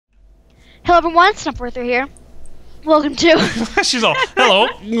Hello everyone, Snupworther here. Welcome to... She's all, hello.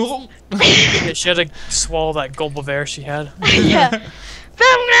 Yeah, she had to swallow that gulp of air she had. yeah.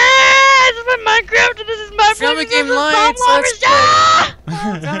 Film guys! This is Minecraft and this is my Family place. Game Nights, let's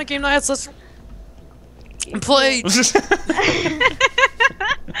play. Family Game Nights, let's play.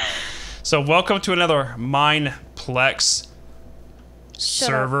 So welcome to another Mineplex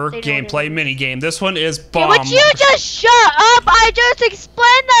server gameplay minigame. This one is bomb. Would you just shut up? I just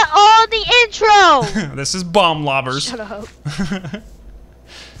explained that on the intro. This is bomb lobbers. Shut up.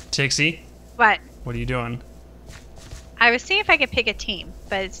 Tixie, What? what are you doing? I was seeing if I could pick a team,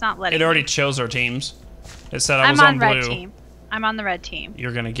 but it's not letting It already me. chose our teams. It said I I'm was on blue. red team. I'm on the red team.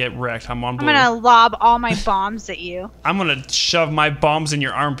 You're gonna get wrecked. I'm on blue. I'm gonna lob all my bombs at you. I'm gonna shove my bombs in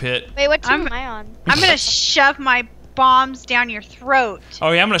your armpit. Wait, what team I'm- am I on? I'm gonna shove my bombs down your throat.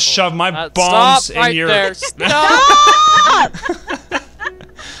 Oh yeah, I'm gonna shove my Stop bombs in right your. there. Stop!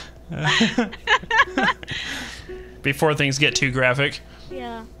 Before things get too graphic.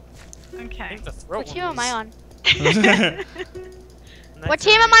 Yeah. Okay. The throat What team am I on? one. What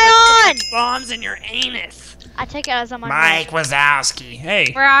team am I on? Bombs in your anus. I take it as I'm on Mike Wazowski.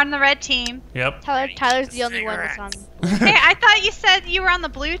 Hey. We're on the red team. Yep. Tyler's the only one that's on. Hey, I thought you said you were on the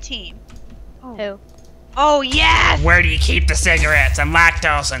blue team. Who? Oh, yes! Where do you keep the cigarettes? I'm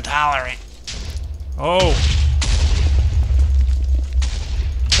lactose intolerant. Oh.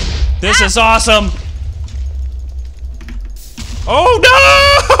 This is awesome. Oh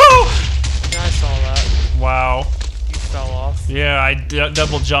no! Yeah, I saw that. Wow. You fell off. Yeah, I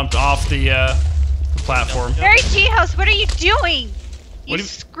double jumped off the platform. Mary T House, what are you doing? You What do you-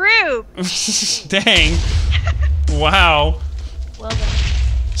 screw. Dang. Wow. Well done.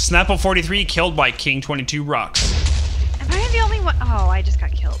 Snapple43 killed by King22 Rocks. Am I the only one? Oh, I just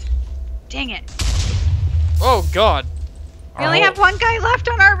got killed. Dang it. Oh God. We only have one guy left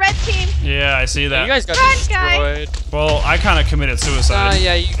on our red team. Yeah, I see You that. guys got Run, guy. destroyed. Well, I kind of committed suicide.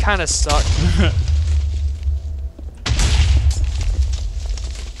 Yeah, you kind of suck.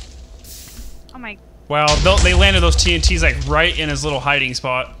 Oh my. Wow, they landed those TNTs like right in his little hiding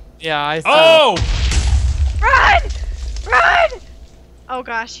spot. Yeah, I thought. Oh! Run! Run! Oh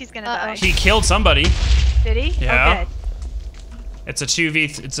gosh, he's gonna die. He killed somebody. Did he? Yeah. Oh, good. It's a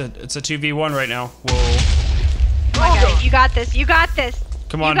 2v. It's a 2v1 right now. Whoa! Oh my God, you got this. You got this.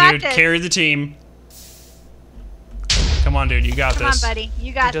 Come You on, got dude. this. Carry the team. Come on, dude. You got Come on, this. buddy. You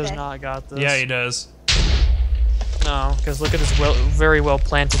He got does this. not got this. Yeah, he does. No, because look at this very well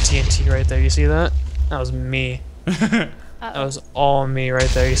planted TNT right there. You see that? That was me. That was all me right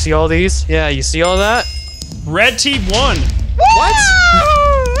there. You see all these? Yeah, you see all that? Red team won. What?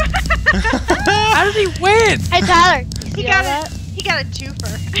 How did he win? Hey Tyler, you He see all got that? it. He got a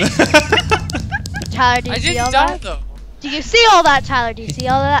twofer. Tyler, do you I see all didn't die that? though. Do you see all that, Tyler? Do you see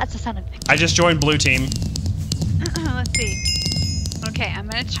all that? That's the sound of I just joined blue team. Let's see. Okay, I'm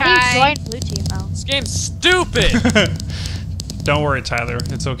gonna I try. joined blue team though. This game's stupid. Don't worry, Tyler.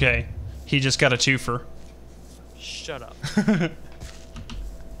 It's okay. He just got a twofer. Shut up.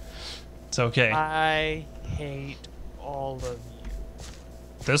 It's okay. I hate all of you.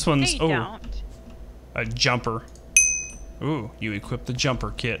 This No, one's you don't. a jumper. Ooh, you equip the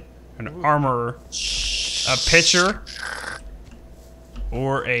jumper kit. An armorer, a pitcher,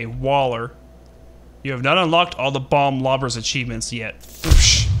 or a waller. You have not unlocked all the bomb lobbers achievements yet.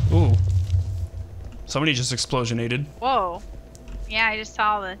 Oosh. Ooh. Somebody just explosionated. Whoa. Yeah, I just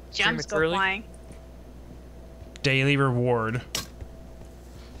saw the gems go McCurley? flying. Daily reward.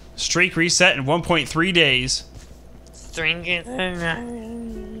 Streak reset in 1.3 days.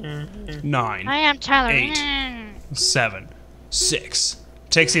 9, I am Tyler. 8, 7, 6.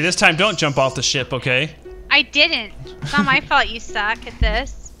 Tixie, this time don't jump off the ship, okay? I didn't. It's not my fault you suck at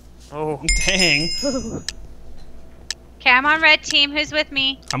this. Oh, Dang. Okay, I'm on red team. Who's with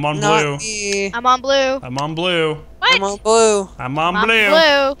me? I'm on Not blue. me. I'm on blue. I'm on blue. What? I'm on blue. I'm on I'm blue.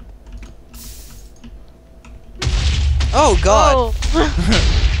 blue. Oh god. Oh.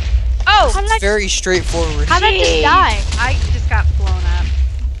 Oh! How did I, Very straightforward. how did I just Jeez. die? I just got blown up.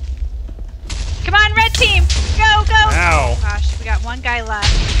 Come on, red team! Go, go! Ow. Oh gosh, we got one guy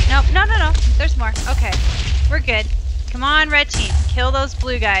left. Nope, no, no, no. There's more. Okay. We're good. Come on, red team. Kill those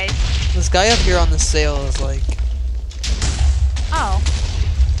blue guys. This guy up here on the sail is like Oh,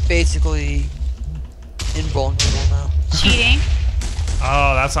 basically invulnerable now. cheating.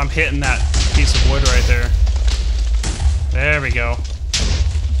 Oh, I'm hitting that piece of wood right there. There we go.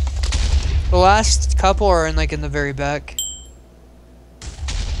 The last couple are in like in the very back.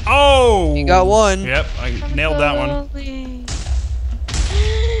 Oh! You got one. Yep, I nailed that one.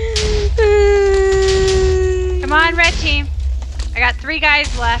 Come on, red team. I got 3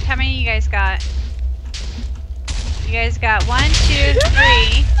 guys left. How many you guys got? You guys got 1, 2,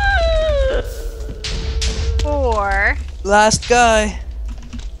 3, 4. Last guy.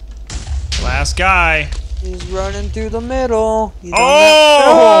 Last guy. He's running through the middle. He's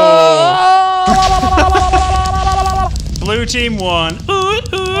Blue team won.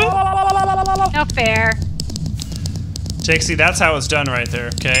 No fair. Tixie, that's how it's done right there,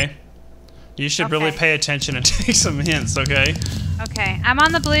 okay? You should really Okay. pay attention and take some hints, okay? Okay, I'm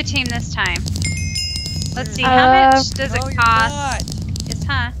on the blue team this time. Let's see, how much does it cost? Yes,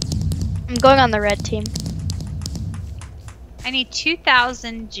 huh? I'm going on the red team. I need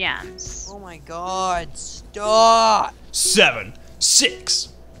 2,000 gems. Oh my god, stop! 7, 6,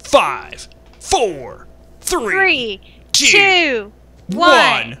 5, 4, 3, 2, 1.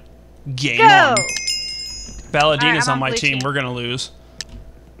 1. Game Go! on. Balladina's Alright, I'm on on my blue team. team. We're gonna lose.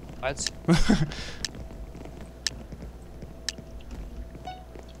 What?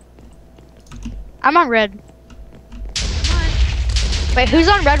 I'm on red. Come on. Wait, who's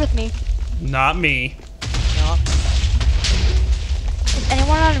on red with me? Not me. No. Is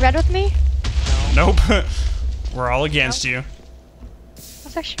anyone on red with me? Nope. We're all against you.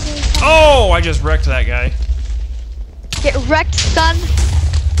 That's actually really fun. Oh, I just wrecked that guy. Get wrecked, son.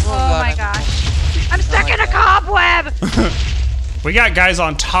 Oh my gosh. I'm stuck in a cobweb! We got guys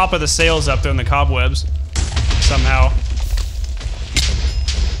on top of the sails up there in the cobwebs. Somehow.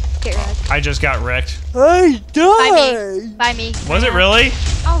 Get red. I just got wrecked. I By died! me. By me. Was it really?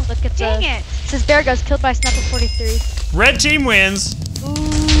 Oh, Look at dang the. it. It says Bereghost's killed by Sniper 43. Red team wins.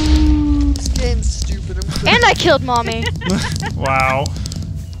 This game's stupid. And I killed mommy. Wow. I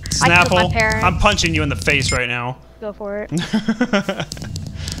killed my Snapple, parents. I'm punching you in the face right now. Go for it.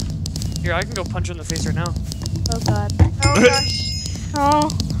 Here, I can go punch her in the face right now. Oh god. Oh gosh. Oh.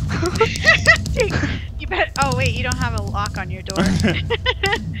 You bet. Oh wait, you don't have a lock on your door.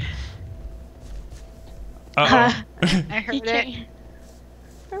 Uh-oh. I heard You it.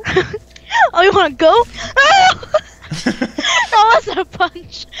 can't. Oh, you wanna go? Oh! That wasn't a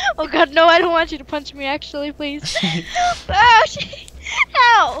punch. Oh god, no, I don't want you to punch me actually, please. Oh,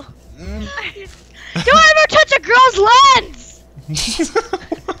 ow! Don't ever touch a girl's lens!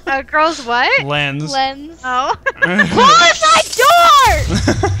 Girls, what? Lens. Lens. Oh. Close my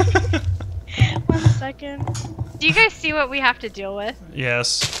door! 1 second. Do you guys see what we have to deal with?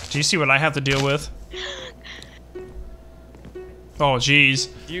 Yes. Do you see what I have to deal with? Oh, jeez.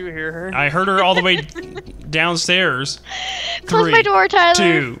 Do you hear her? I heard her all the way downstairs. Close 3, my door, Tyler.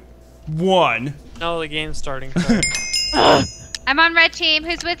 2, 1. No, the game's starting. Sorry. I'm on red team.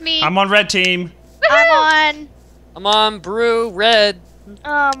 Who's with me? I'm on red team. I'm I'm on brew red.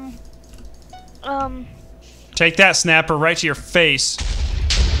 on. Take that, Snapper, right to your face.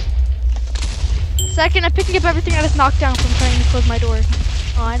 Second, I'm picking up everything I just knocked down from trying to close my door.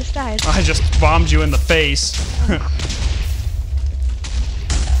 Oh, I just died. I just bombed you in the face.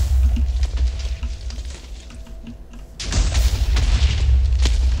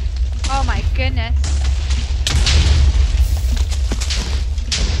 Oh my goodness.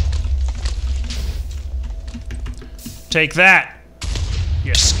 Take that.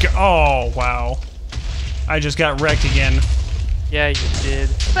 You oh, wow. I just got wrecked again. Yeah, you did.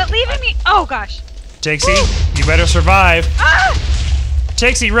 But leaving me. Oh gosh. Tixie, you better survive. Ah!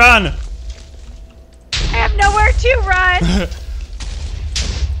 Tixie, run! I have nowhere to run.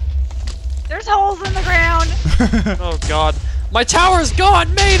 There's holes in the ground. Oh god. My tower's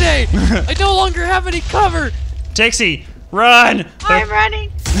gone! Mayday! I no longer have any cover! Tixie, run! I'm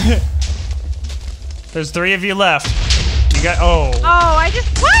running. There's 3 of you left. You got Oh, I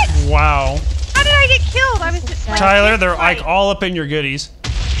just what? wow. How did I get killed? I was just like, Tyler, they're right. like all up in your goodies.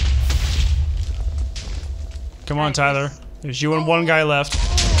 Come on, Nice. Tyler. There's you and 1 guy left.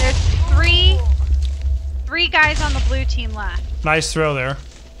 There's three guys on the blue team left. Nice throw there.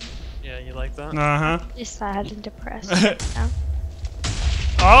 Yeah, you like that? Uh-huh. Just sad and depressed.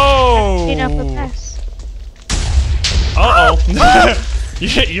 Oh! You know, for press. Uh-oh.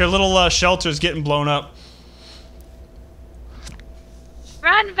 Your little shelter's getting blown up.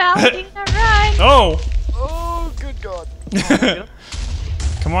 Run, Valentina, run! Oh! Oh, good god.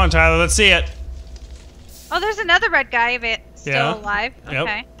 Come on, Tyler, let's see it. Oh, there's another red guy of it still Yeah. alive. Yep.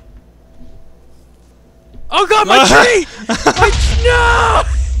 Okay. Oh god, my tree! No!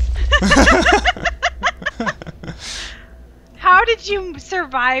 How did you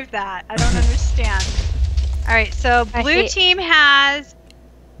survive that? I don't understand. All right, so I blue hate- team has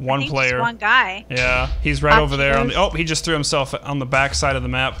I 1 think player. just one guy. Yeah, he's right over there. On the, Options. oh, he just threw himself on the back side of the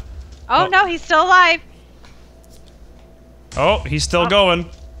map. Oh, Oh. no, he's still alive. Oh, he's still going.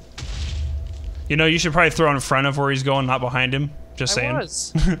 You know, you should probably throw in front of where he's going, not behind him. Just saying. I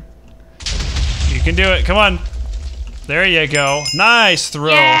was. You can do it. Come on. There you go. Nice throw.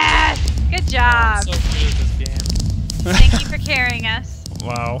 Yes! Good job. I'm so good at this game. Thank you for carrying us.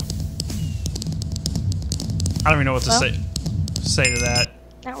 Wow. I don't even know what to say to that.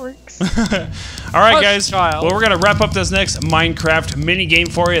 That works. All right, Hush, guys. child. Well, we're gonna wrap up this next Minecraft mini game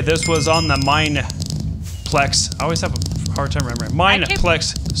for you. This was on the Mineplex. I always have a hard time remembering.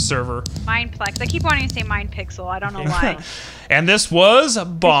 Mineplex server. Mineplex. I keep wanting to say Minepixel. I don't know why. And this was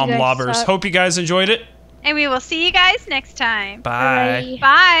Bomb guys Lobbers. suck. Hope you guys enjoyed it. And we will see you guys next time. Bye.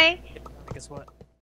 Bye. Bye. Guess what?